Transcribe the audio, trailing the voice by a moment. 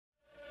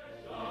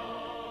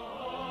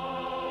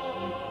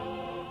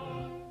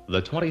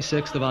The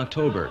 26th of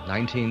October,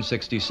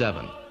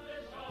 1967.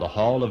 The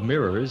Hall of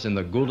Mirrors in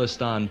the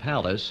Gulistan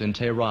Palace in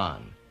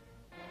Tehran.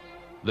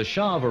 The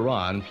Shah of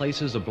Iran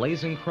places a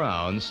blazing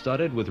crown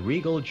studded with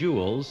regal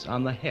jewels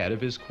on the head of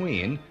his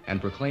queen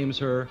and proclaims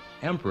her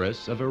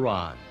Empress of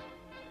Iran.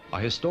 A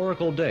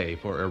historical day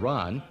for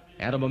Iran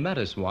and a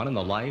momentous one in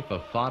the life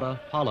of Fateh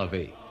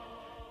Pahlavi.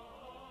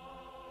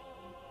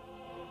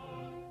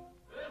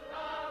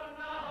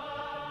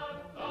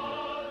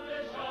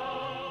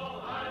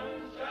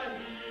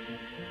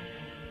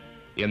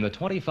 In the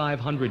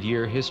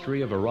 2,500-year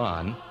history of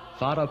Iran,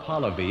 Fateh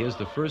Pahlavi is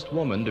the first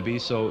woman to be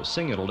so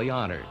singularly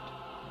honored.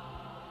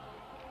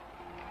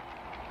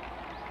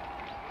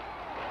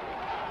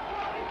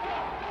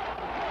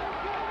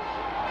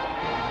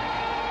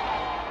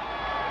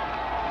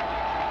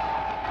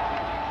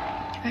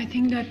 I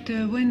think that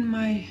when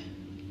my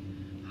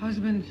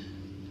husband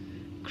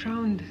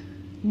crowned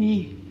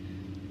me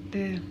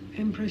the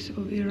Empress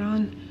of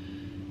Iran,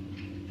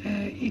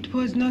 it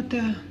was not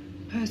a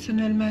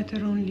personal matter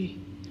only.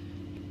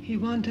 He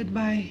wanted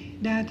by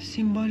that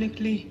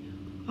symbolically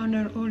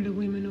honor all the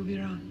women of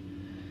Iran.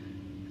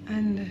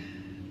 And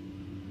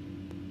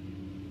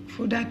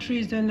for that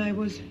reason I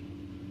was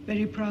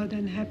very proud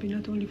and happy,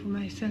 not only for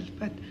myself,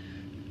 but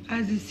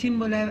as a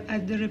symbol,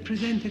 as the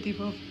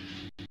representative of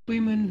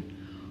women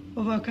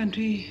of our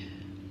country,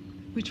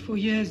 which for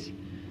years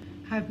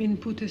have been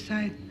put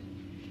aside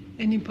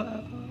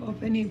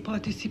of any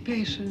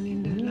participation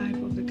in the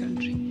life of the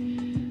country.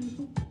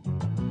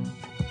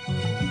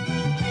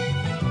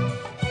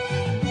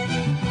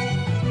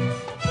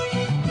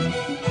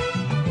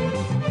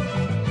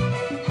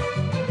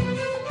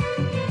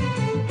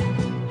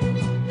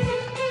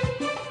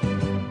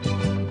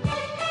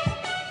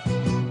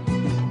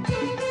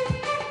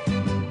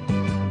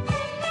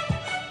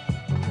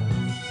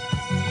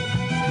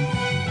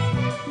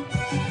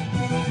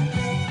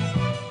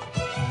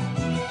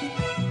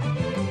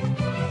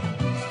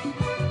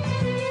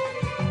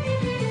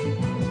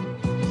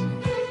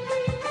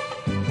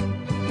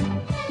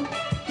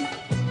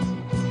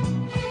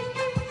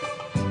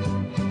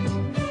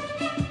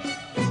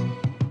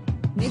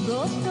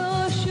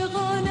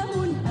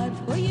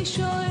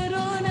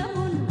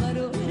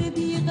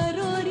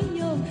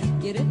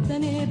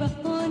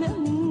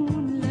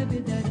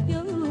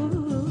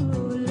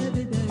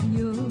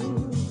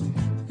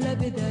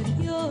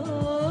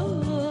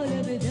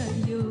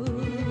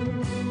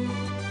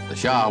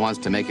 The Shah wants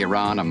to make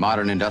Iran a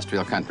modern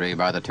industrial country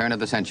by the turn of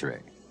the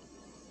century.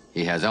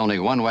 He has only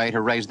one way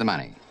to raise the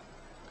money: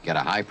 get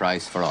a high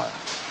price for oil.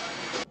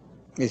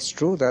 It's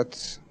true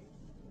that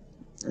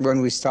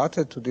when we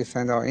started to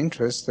defend our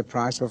interests, the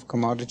price of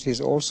commodities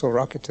also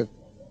rocketed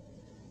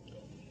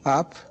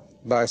up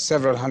by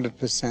several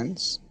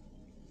 100%.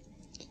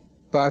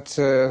 But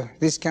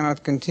this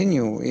cannot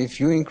continue. If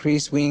you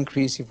increase, we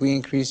increase. If we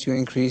increase, you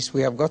increase.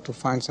 We have got to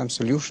find some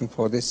solution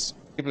for this.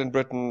 People in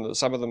Britain,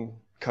 some of them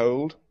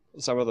cold,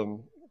 some of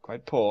them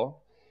quite poor,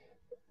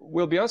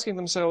 will be asking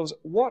themselves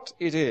what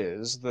it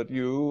is that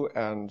you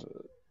and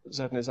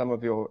certainly some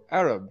of your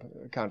Arab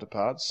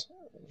counterparts,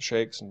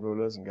 sheikhs and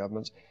rulers and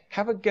governments,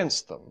 have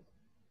against them.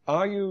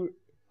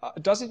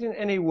 Does it in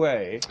any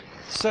way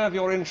serve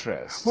your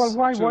interests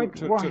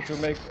to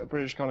make a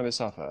British economy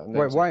suffer?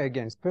 Why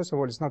against? First of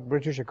all, it's not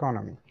British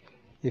economy.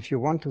 If you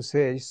want to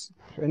say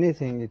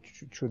anything, it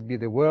should be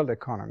the world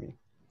economy.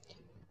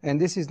 And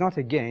this is not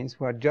against,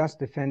 we're just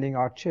defending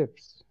our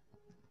chips.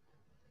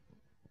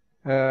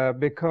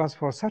 Because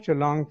for such a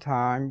long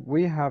time,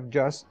 we have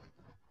just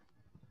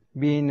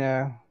been,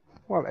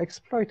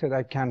 exploited,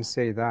 I can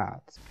say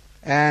that.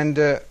 And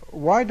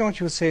why don't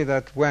you say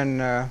that when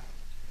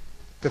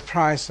the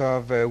price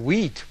of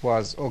wheat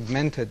was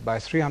augmented by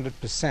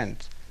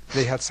 300%,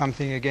 they had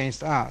something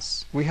against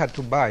us? We had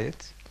to buy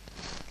it,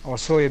 or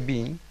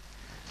soybean,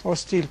 or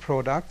steel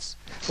products,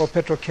 or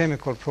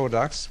petrochemical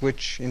products,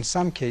 which in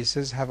some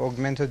cases have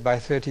augmented by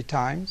 30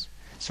 times.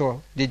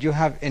 So did you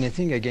have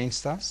anything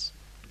against us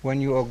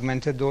when you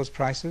augmented those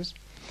prices?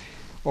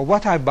 Or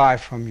what I buy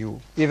from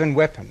you, even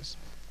weapons.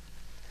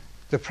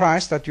 The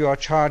price that you are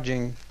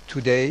charging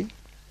today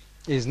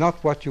is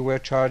not what you were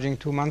charging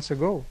 2 months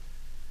ago.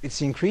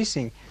 It's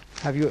increasing.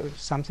 Have you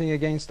something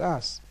against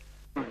us?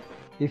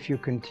 If you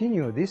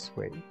continue this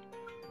way,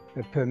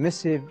 a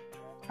permissive,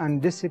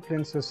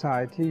 undisciplined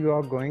society, you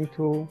are going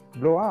to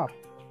blow up.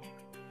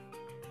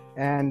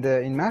 And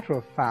in matter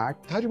of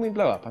fact... How do you mean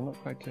blow up? I'm not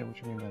quite clear what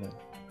you mean by that.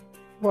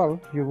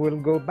 Well, you will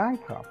go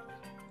bankrupt.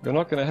 You're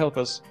not going to help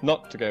us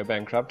not to go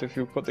bankrupt if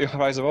you put the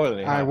price of oil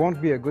in. I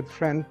won't be a good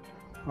friend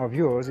of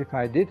yours if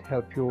I did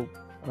help you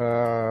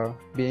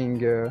being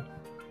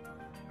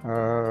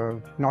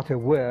not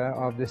aware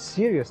of the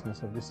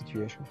seriousness of the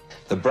situation.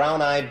 The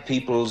brown-eyed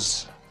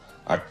peoples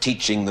are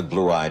teaching the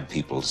blue-eyed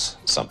peoples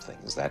something,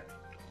 is that?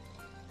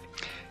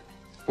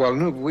 Well,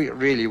 no,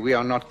 we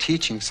are not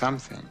teaching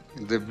something.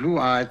 The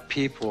blue-eyed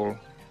people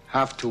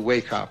have to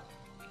wake up.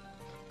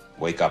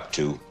 Wake up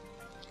to?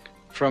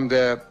 From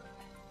the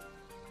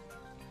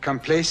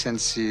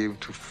complacency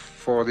to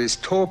for this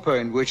torpor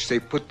in which they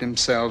put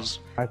themselves.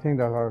 I think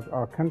that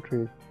our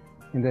country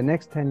in the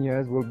next 10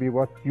 years will be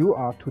what you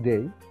are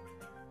today.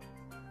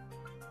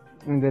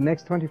 In the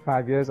next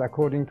 25 years,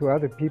 according to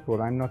other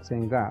people, I'm not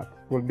saying that,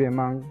 will be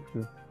among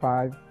the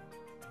 5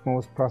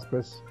 most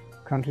prosperous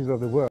countries of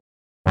the world.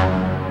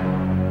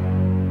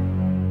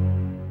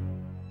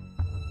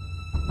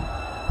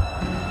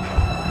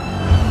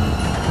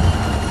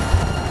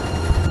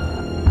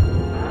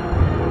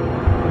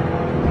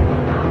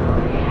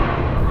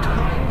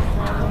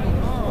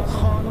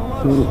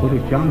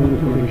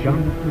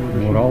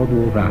 مراد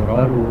و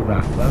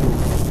رهبر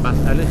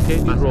مسئله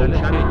خیلی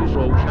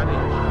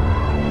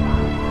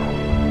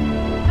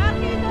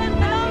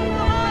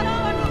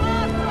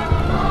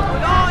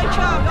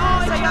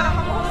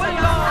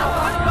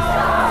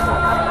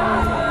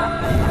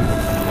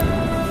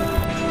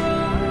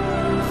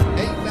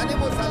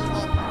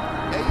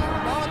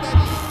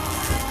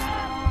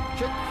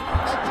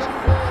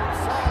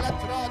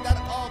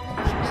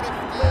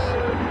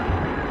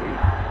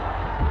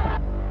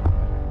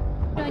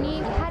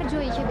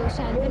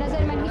روشنه به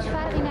نظر من هیچ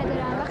فرقی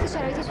ندارن. وقتی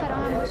شرایطش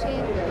فراهم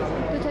باشه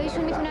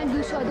دوتایشون میتونن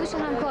دوش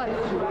هم کار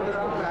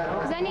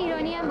کنن. زن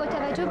ایرانی هم با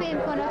توجه به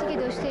امکاناتی که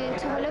داشته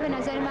تا حالا به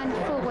نظر من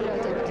فوق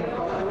العاده بود.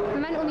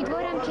 من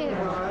امیدوارم که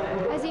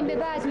از این به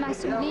بعد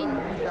مسئولین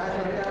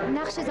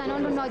نقش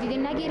زنان رو نادیده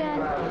نگیرن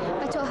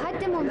و تا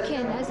حد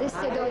ممکن از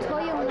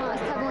استعدادهای اونا، از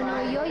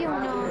توانایی‌های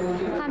اونا،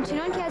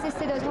 همچنان که از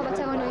استعدادها و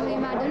توانایی‌های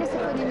مردان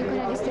استفاده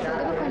میکنن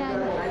استفاده بکنن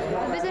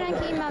و بذارن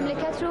که این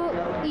مملکت رو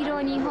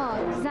ایرانی‌ها،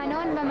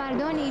 زنان و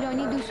مردان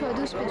ایرانی دوش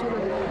به جلو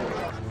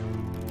ببرن.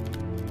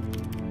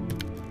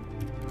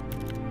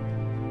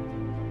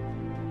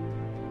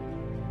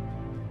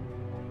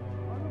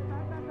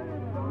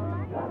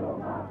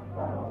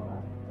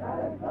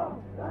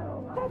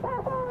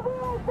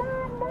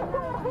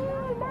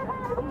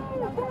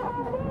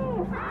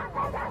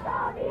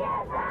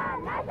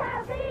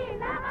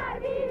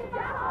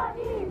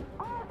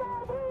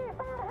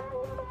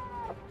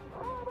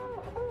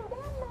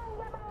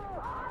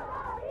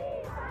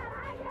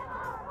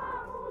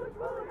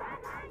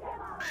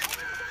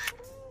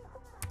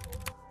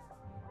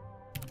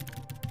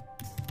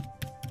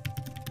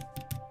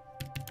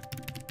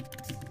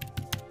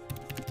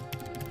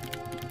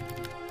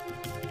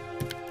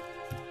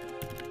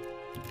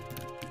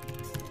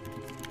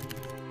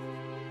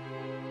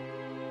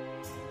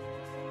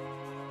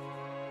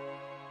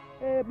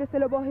 به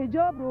اصطلاح با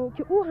حجاب رو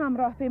که او هم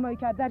راهپیمایی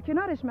کرد، در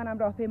کنارش منم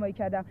راهپیمایی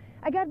کردم.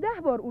 اگر 10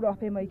 بار او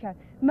راهپیمایی کرد،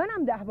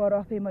 منم 10 بار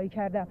راهپیمایی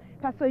کردم.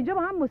 پس تا اینجا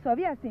با هم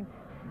مساوی هستیم.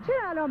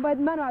 چرا الان باید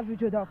منو از او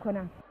جدا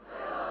کنم؟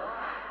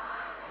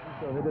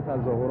 شاهد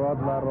تظاهرات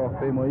و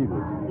راهپیمایی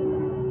بود.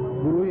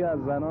 گروهی از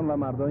زنان و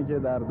مردانی که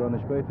در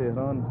دانشگاه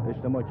تهران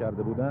اجتماع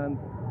کرده بودند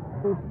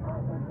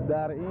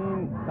در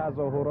این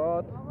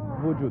تظاهرات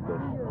وجود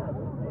داشت.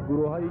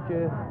 گروه‌هایی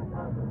که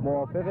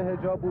موافق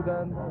حجاب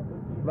بودند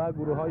و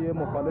گروه‌های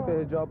مخالف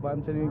حجاب و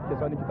همچنین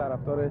کسانی که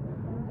طرفدار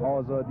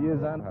آزادی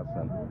زن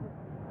هستند.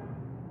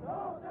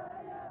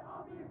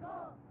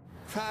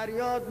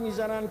 فریاد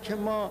میزنن که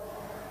ما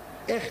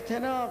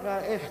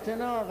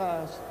اختناق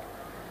است،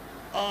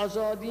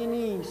 آزادی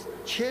نیست.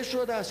 چه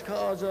شد از که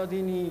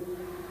آزادی نیست؟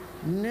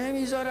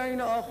 نمیذارن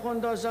این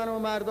آخوندا زن و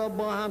مردا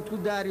با هم تو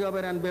دریا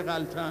برن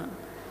بغلطن.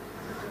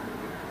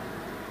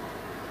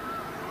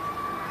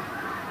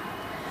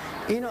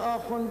 این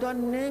آخوندا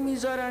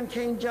نمیذارن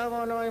که این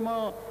جوانای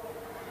ما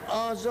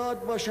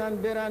آزاد باشن،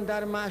 برن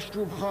در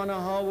مشروب خانه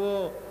ها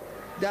و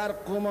در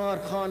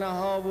قمارخانه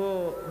ها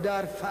و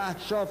در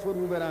فحشا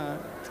فرو برن.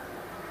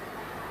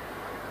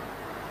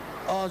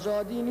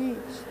 آزادی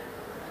نیست.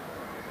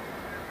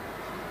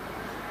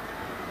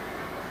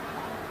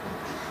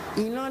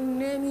 اینا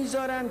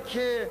نمیذارن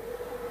که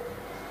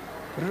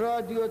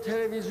رادیو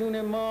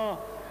تلویزیون ما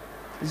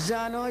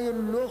زنای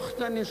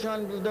لخت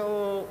نشان بده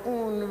و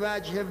اون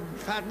وجه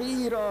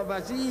فقیر را،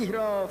 وضیح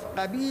را،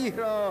 قبیح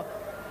را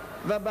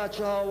و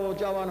بچه ها و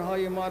جوان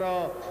های ما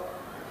را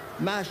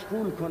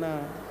مشغول کنن.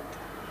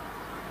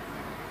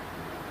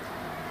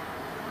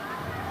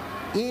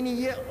 این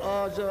یه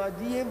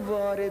آزادی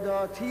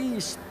وارداتی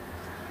است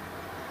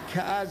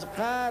که از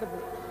غرب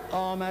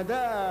آمده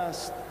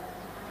است.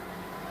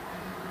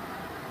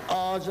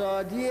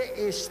 آزادی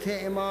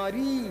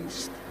استعماری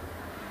است،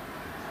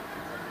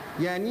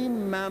 یعنی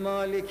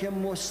ممالک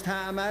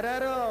مستعمره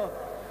را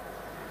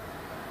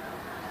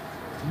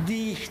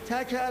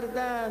دیخته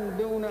کردند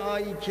به اون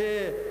آیی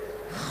که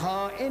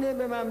خائن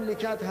به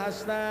مملکت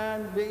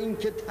هستند، به این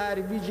که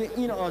ترویج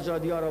این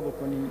آزادی ها را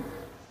بکنیم.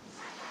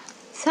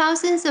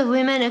 Thousands of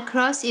women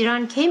across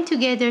Iran came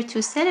together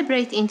to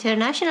celebrate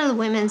International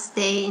Women's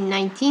Day in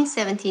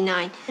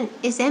 1979.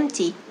 Is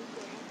empty.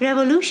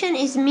 Revolution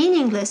is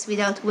meaningless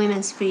without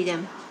women's freedom.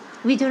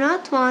 We do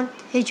not want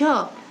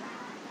hijab.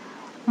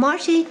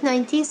 March 8,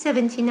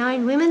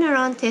 1979, women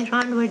around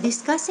Tehran were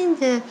discussing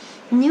the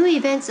new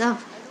events of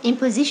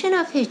imposition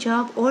of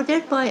hijab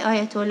ordered by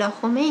Ayatollah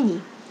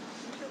Khomeini.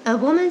 A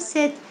woman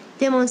said,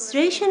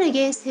 demonstration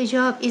against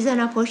hijab is an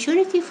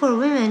opportunity for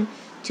women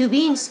to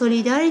be in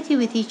solidarity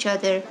with each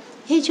other.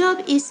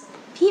 Hijab is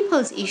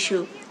people's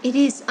issue. It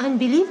is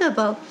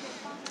unbelievable.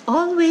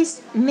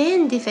 Always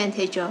men defend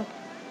hijab.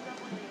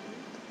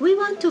 We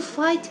want to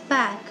fight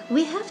back.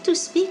 We have to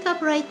speak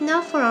up right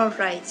now for our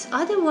rights.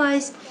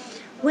 Otherwise,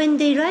 when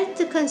they write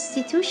the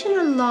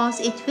constitutional laws,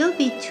 it will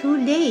be too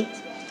late.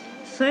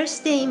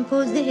 First they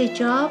impose the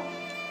hijab,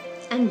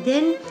 and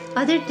then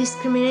other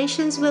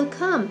discriminations will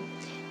come.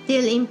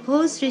 They'll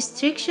impose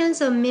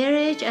restrictions on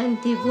marriage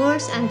and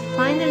divorce, and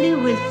finally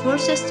will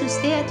force us to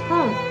stay at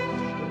home.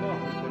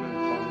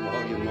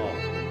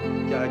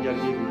 که اگر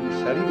یک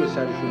روسری به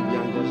سرشون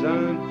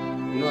بیاندازن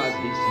اینا از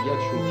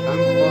حیثیتشون کم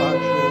خواهد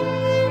شد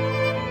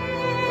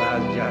و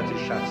از جهت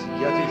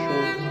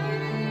شخصیتشون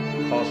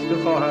خواسته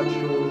خواهد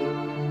شد.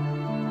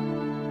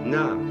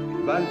 نه،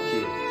 بلکه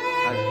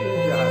از این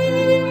جهت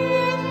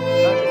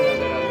قطع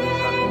نظر از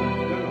مسلمان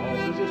بودن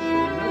حافظ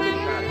سنت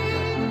شرعی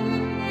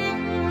هستند.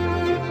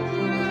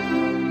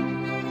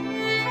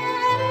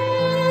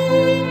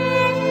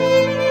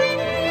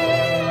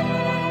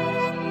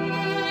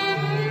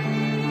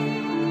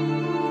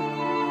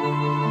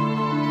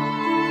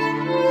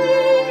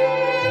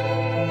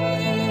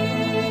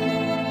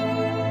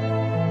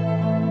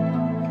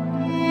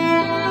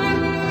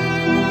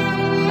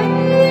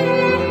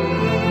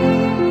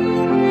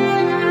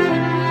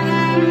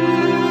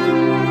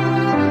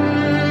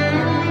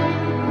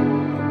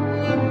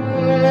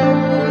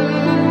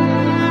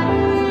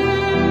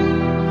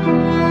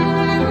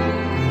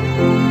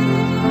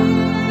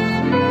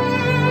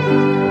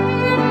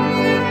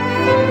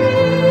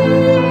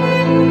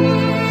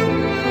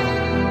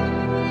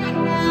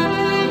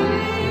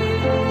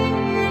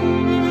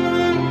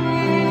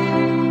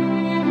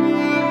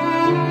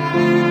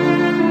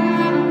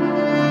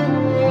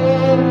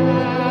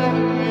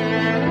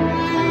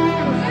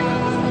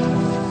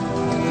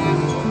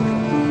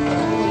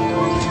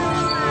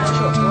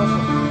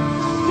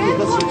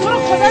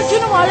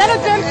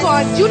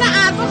 جون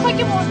اربا خاک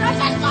مردن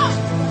بکن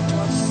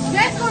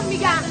بکن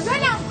میگم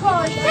بلم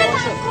کن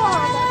بلم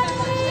کن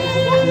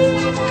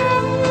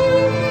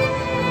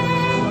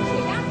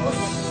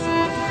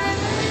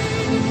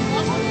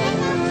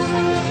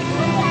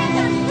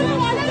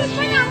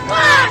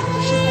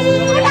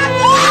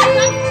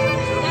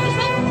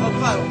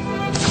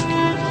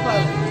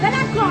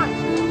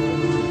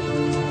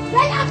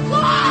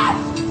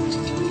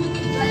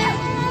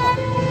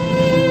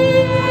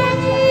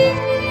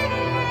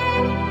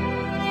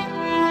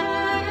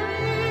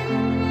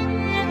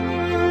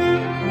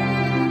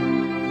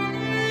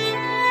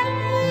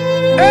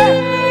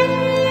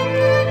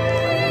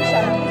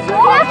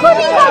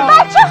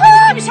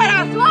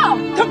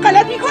تو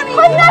غلط میکنی؟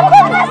 خود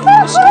نکن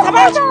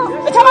اتباج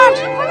اتباج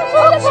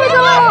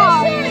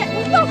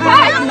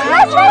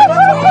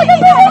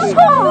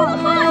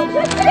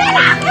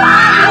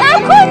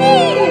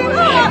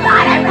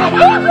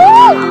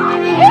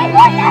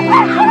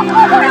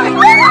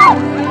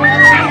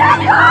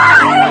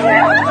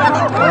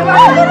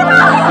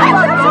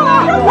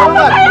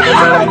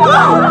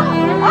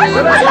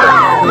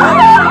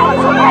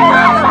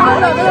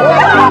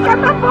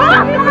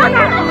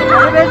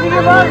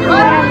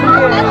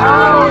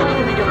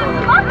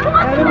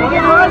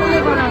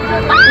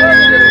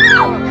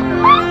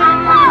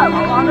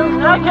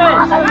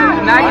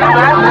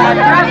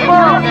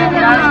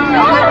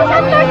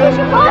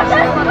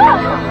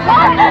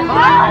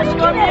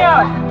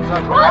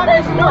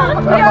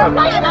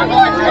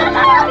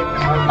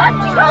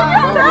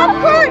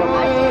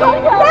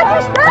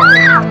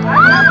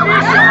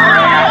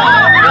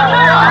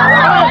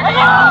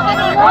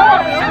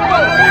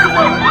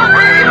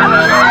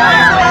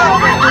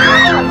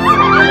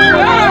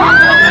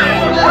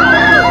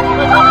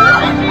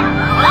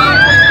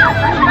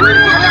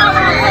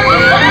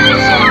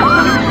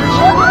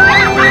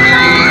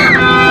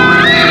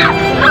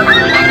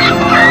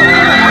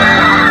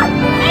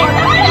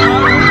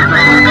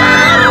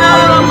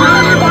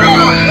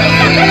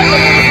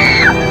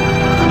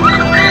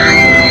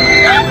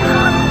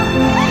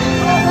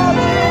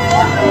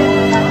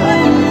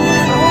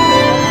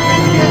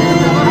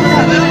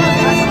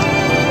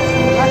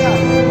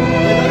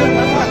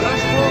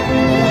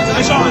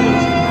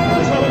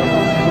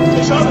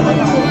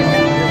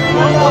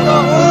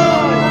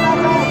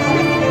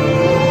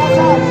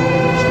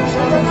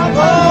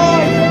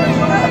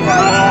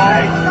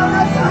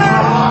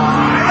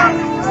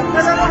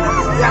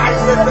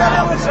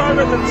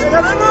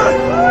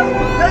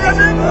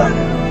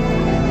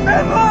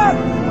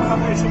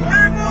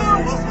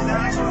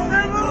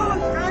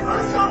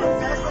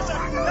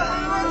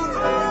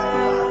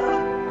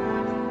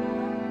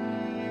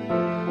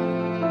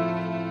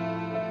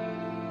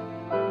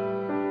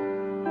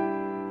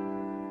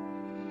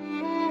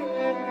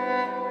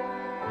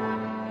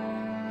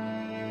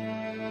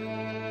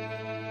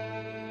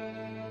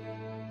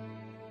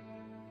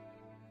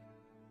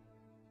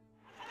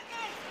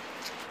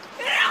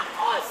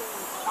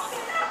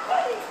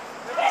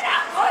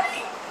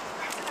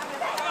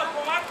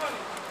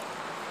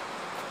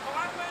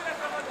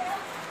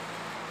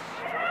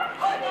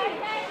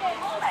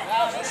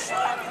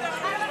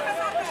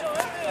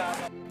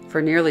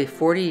For nearly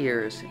 40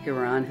 years,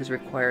 Iran has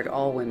required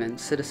all women,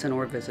 citizen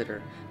or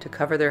visitor, to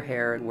cover their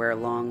hair and wear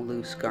long,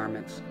 loose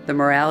garments. The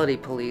morality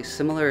police,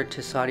 similar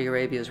to Saudi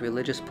Arabia's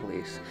religious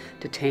police,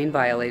 detain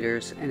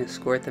violators and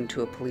escort them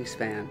to a police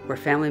van, where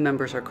family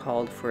members are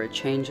called for a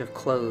change of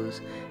clothes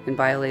and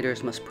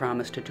violators must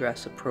promise to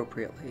dress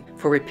appropriately.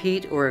 For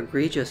repeat or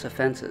egregious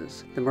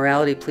offenses, the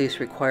morality police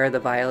require the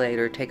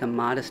violator take a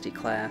modesty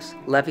class,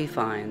 levy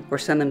fine, or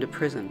send them to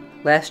prison.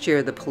 Last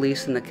year, the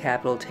police in the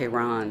capital,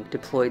 Tehran,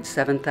 deployed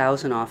 7,000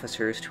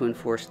 officers to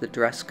enforce the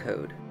dress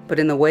code. But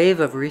in the wave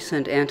of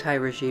recent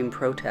anti-regime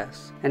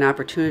protests, an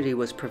opportunity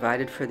was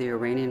provided for the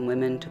Iranian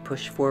women to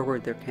push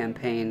forward their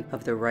campaign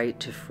of the right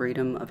to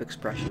freedom of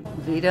expression.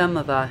 Vida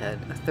Mavahed,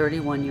 a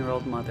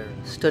 31-year-old mother,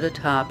 stood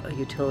atop a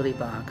utility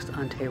box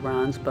on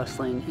Tehran's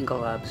bustling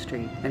Inqilab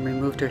Street and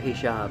removed her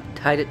hijab,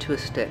 tied it to a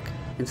stick,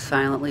 and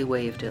silently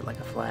waved it like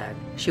a flag.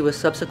 She was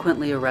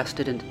subsequently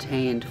arrested and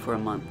detained for a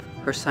month.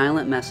 Her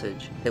silent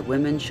message that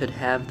women should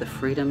have the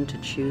freedom to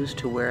choose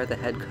to wear the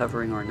head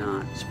covering or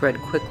not spread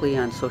quickly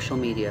on social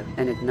media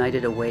and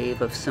ignited a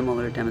wave of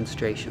similar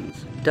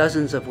demonstrations.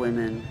 Dozens of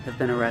women have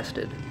been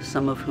arrested,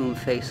 some of whom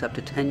face up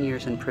to 10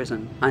 years in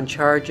prison, on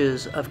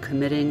charges of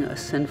committing a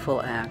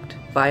sinful act,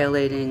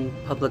 violating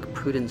public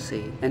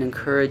prudency, and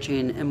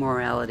encouraging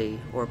immorality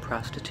or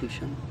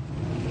prostitution.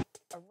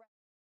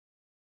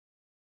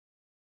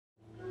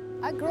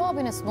 I grew up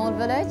in a small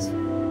village.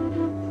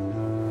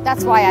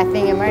 That's why I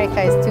think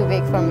America is too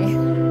big for me.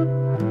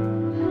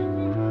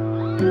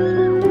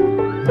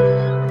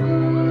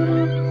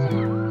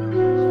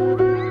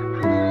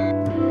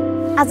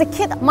 As a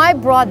kid, my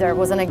brother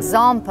was an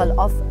example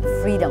of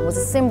freedom, was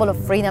a symbol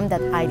of freedom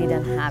that I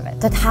didn't have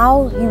it. That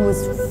how he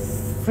was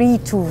free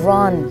to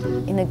run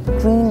in a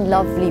green,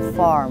 lovely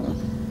farm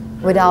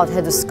without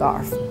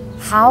headscarf.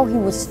 How he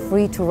was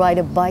free to ride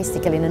a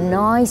bicycle in a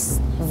nice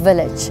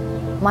village.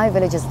 My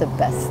village is the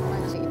best.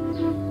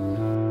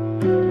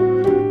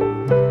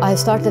 I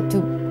started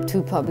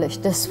to publish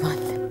this one,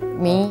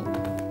 me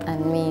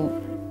and me.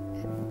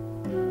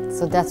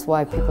 So that's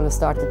why people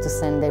started to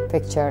send their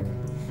picture.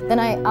 Then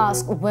I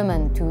asked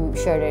women to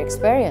share their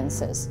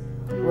experiences,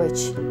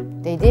 which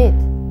they did.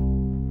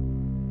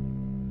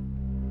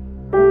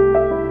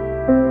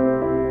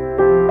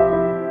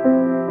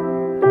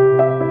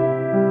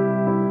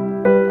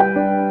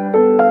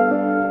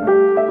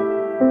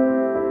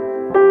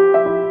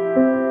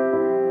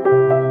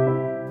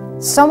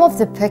 Some of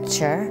the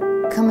picture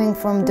coming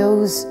from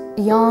those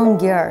young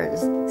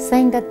girls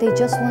saying that they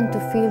just want to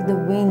feel the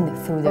wind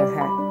through their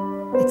hair.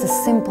 It's a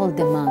simple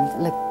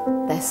demand like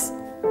this.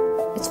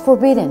 It's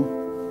forbidden.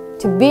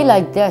 To be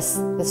like this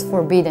is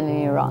forbidden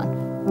in Iran.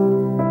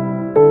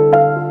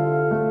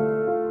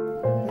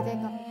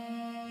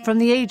 From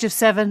the age of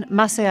 7,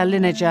 Masih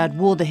Alinejad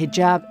wore the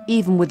hijab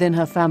even within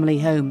her family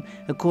home,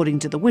 according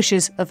to the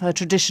wishes of her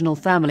traditional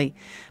family.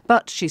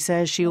 But she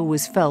says she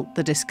always felt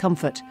the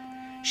discomfort.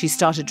 She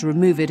started to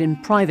remove it in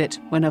private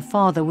when her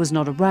father was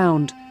not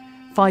around.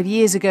 5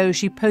 years ago,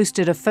 she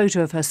posted a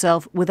photo of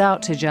herself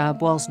without hijab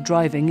whilst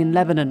driving in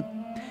Lebanon.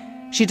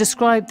 She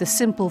described the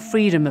simple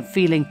freedom of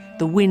feeling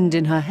the wind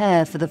in her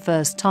hair for the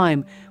first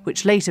time,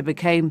 which later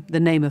became the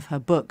name of her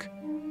book.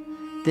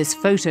 This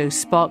photo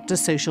sparked a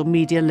social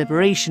media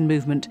liberation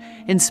movement,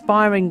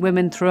 inspiring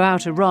women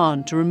throughout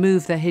Iran to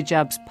remove their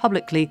hijabs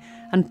publicly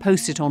and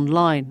post it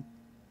online.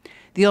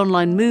 The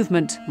online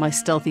movement, My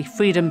Stealthy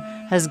Freedom,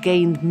 has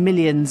gained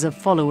millions of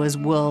followers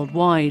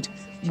worldwide.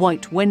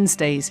 White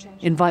Wednesdays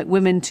invite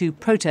women to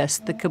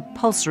protest the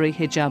compulsory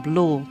hijab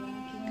law.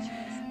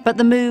 But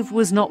the move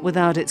was not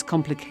without its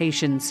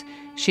complications.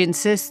 She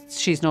insists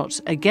she's not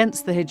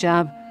against the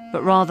hijab,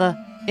 but rather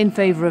in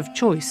favour of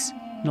choice,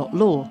 not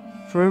law,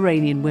 for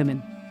Iranian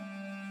women.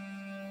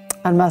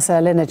 And Masih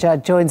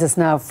Alinejad joins us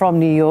now from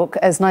New York.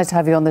 It's nice to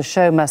have you on the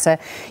show, Masih.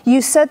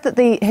 You said that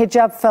the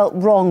hijab felt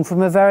wrong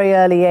from a very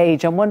early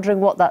age. I'm wondering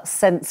what that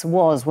sense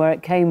was, where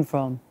it came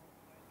from.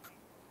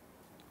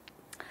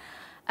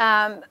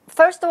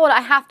 First of all,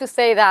 I have to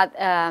say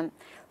that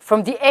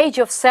from the age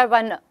of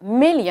 7,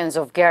 millions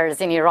of girls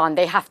in Iran,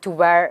 they have to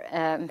wear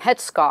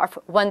headscarf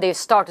when they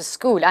start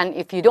school. And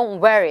if you don't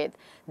wear it,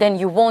 then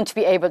you won't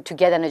be able to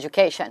get an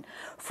education.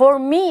 For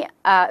me,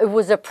 it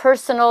was a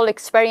personal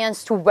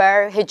experience to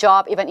wear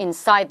hijab even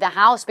inside the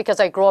house because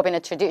I grew up in a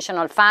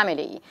traditional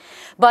family.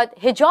 But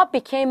hijab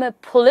became a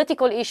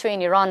political issue in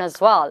Iran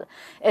as well.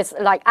 It's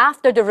like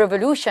after the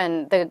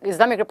revolution, the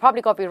Islamic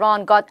Republic of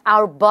Iran got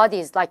our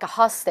bodies like a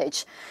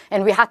hostage,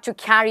 and we had to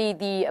carry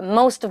the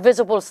most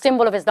visible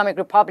symbol of Islamic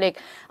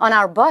Republic on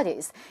our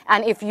bodies.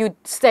 And if you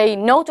say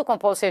no to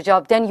compulsory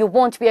hijab, then you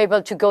won't be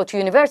able to go to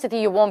university,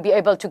 you won't be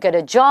able to get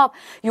a job,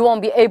 you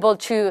won't be able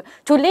to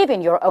live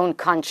in your own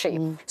country.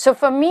 So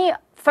for me,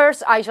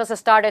 first I just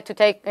started to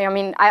take,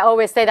 I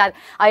always say that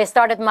I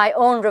started my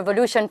own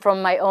revolution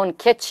from my own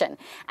kitchen.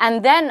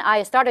 And then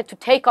I started to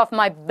take off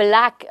my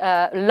black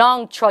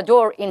long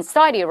chador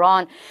inside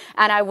Iran.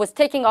 And I was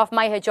taking off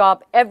my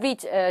hijab every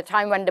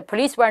time when the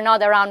police were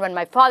not around, when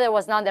my father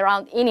was not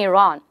around in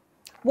Iran.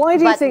 Why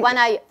do you think... When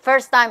I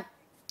first time...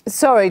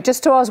 Sorry,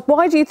 just to ask,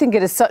 why do you think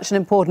it is such an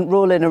important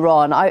rule in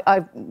Iran?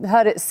 I've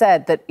heard it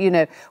said that, you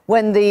know,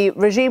 when the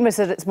regime is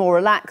at its more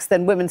relaxed,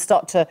 then women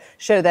start to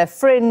show their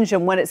fringe,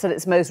 and when it's at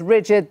its most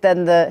rigid,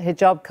 then the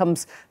hijab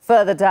comes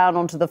further down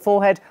onto the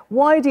forehead.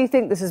 Why do you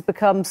think this has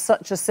become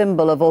such a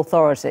symbol of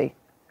authority?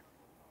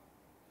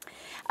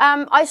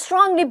 I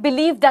strongly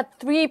believe that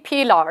three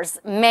pillars,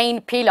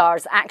 main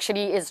pillars,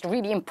 actually is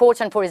really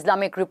important for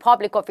Islamic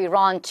Republic of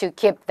Iran to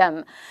keep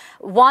them.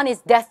 One is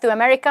death to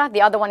America,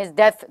 the other one is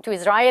death to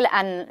Israel,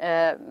 and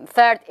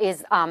third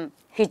is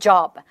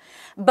hijab.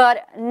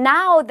 But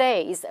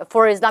nowadays,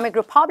 for Islamic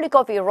Republic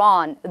of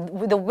Iran,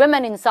 the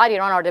women inside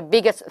Iran are the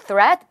biggest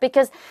threat,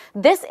 because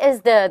this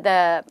is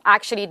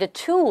actually the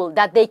tool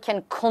that they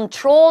can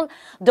control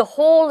the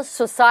whole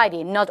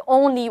society, not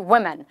only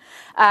women.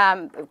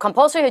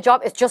 Compulsory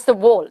hijab is just the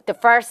wall, the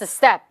first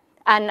step.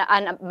 And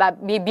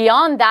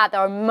beyond that,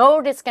 there are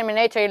more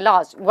discriminatory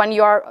laws. When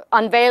you're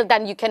unveiled,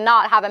 then you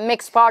cannot have a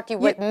mixed party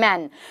with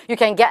men. You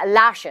can get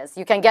lashes.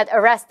 You can get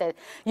arrested.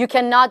 You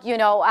cannot, you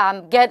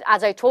know, get,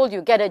 as I told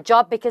you, get a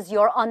job because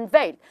you're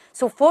unveiled.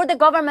 So for the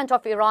government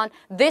of Iran,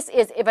 this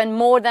is even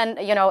more than,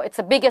 you know, it's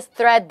a biggest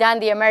threat than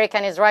the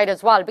American is right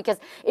as well. Because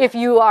if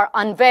you are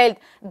unveiled,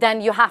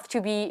 then you have to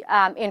be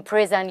in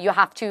prison. You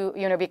have to,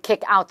 you know, be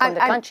kicked out from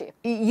the country.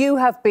 You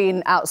have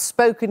been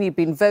outspoken. You've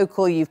been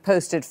vocal. You've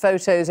posted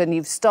photos, and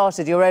you've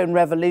started your own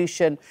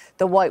revolution,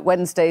 the White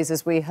Wednesdays,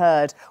 as we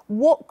heard.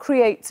 What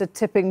creates a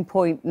tipping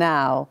point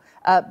now?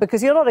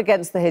 Because you're not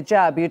against the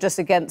hijab, you're just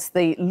against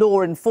the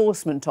law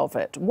enforcement of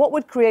it. What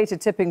would create a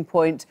tipping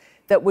point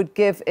that would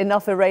give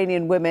enough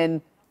Iranian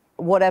women,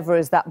 whatever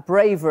is that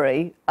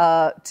bravery,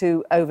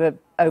 to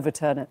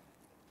overturn it?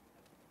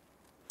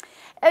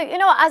 You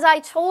know, as I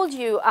told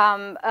you,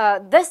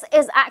 this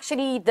is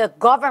actually the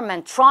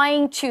government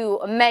trying to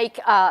make,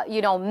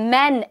 you know,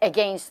 men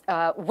against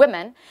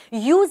women,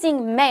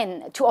 using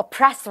men to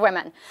oppress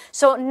women.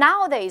 So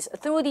nowadays,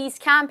 through these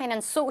campaigns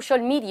and social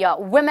media,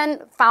 women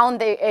found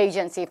their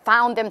agency,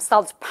 found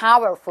themselves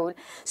powerful.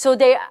 So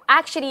they're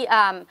actually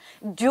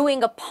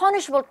doing a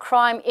punishable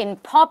crime in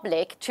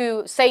public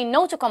to say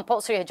no to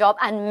compulsory hijab,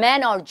 and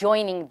men are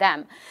joining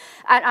them.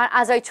 And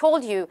as I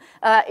told you,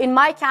 in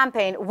my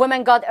campaign,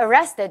 women got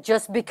arrested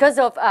just because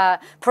of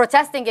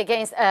protesting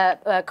against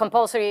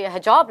compulsory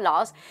hijab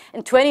laws.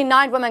 And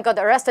 29 women got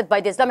arrested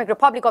by the Islamic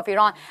Republic of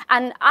Iran.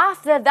 And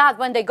after that,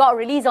 when they got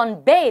released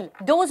on bail,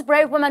 those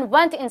brave women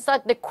went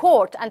inside the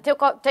court and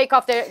took off their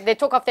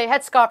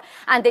headscarf,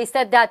 and they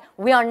said that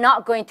we are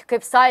not going to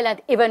keep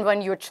silent even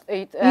when you're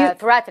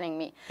threatening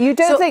me. You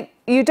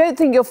don't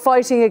think you're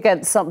fighting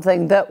against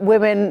something that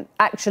women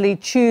actually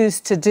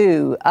choose to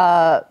do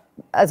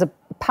as a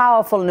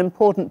powerful and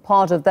important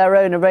part of their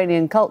own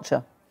Iranian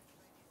culture?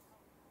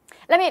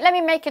 Let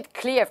me make it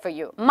clear for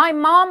you. My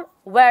mom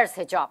wears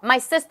hijab. My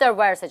sister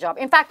wears hijab.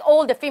 In fact,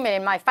 all the female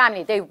in my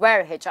family, they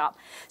wear hijab.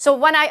 So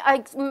when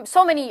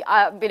so many,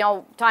 you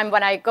know, time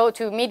when I go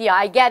to media,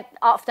 I get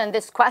often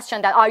this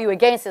question that, are you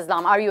against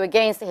Islam? Are you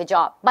against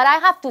hijab? But I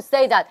have to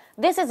say that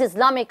this is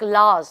Islamic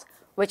laws,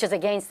 which is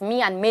against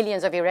me and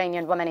millions of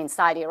Iranian women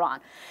inside Iran.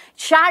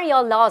 Sharia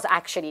laws,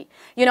 actually.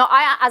 You know,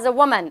 I, as a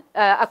woman,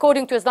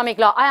 according to Islamic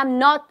law, I am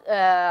not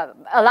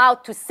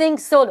allowed to sing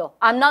solo.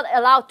 I'm not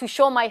allowed to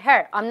show my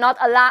hair. I'm not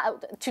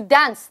allowed to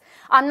dance.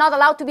 I'm not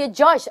allowed to be a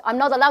judge. I'm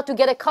not allowed to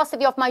get a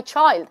custody of my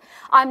child.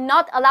 I'm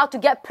not allowed to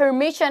get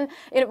permission,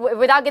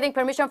 without getting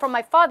permission from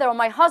my father or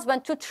my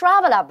husband, to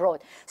travel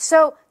abroad.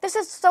 So this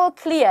is so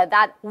clear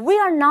that we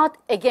are not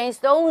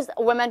against those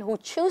women who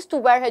choose to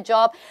wear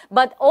hijab,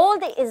 but all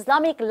the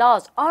Islamic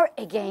laws are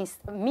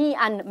against me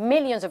and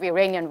millions of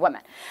Iranian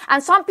women.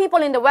 And some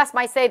people in the West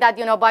might say that,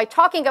 you know, by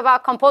talking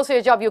about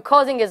compulsory hijab, you're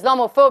causing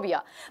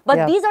Islamophobia.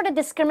 But these are the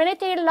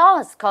discriminatory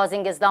laws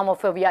causing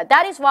Islamophobia.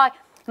 That is why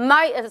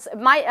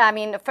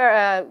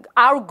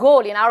our goal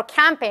in our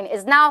campaign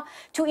is now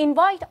to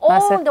invite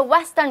all the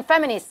Western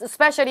feminists,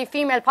 especially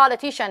female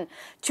politicians,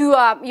 to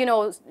you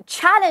know,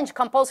 challenge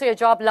compulsory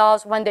hijab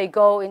laws when they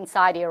go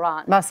inside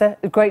Iran. Mahsa,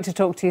 great to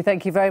talk to you.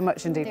 Thank you very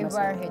much indeed. They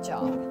wear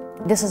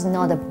hijab. This is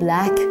not a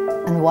black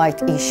and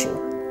white issue.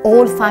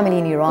 All family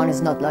in Iran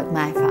is not like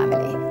my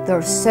family. There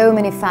are so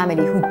many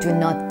families who do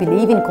not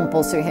believe in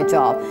compulsory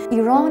hijab.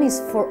 Iran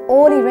is for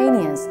all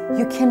Iranians.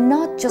 You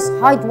cannot just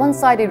hide one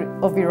side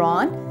of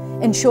Iran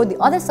and show the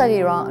other side of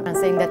Iran and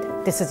saying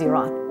that this is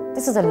Iran.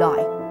 This is a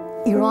lie.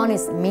 Iran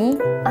is me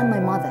and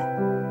my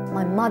mother.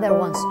 My mother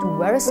wants to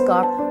wear a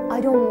scarf. I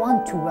don't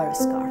want to wear a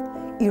scarf.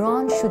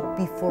 Iran should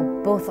be for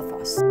both of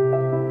us.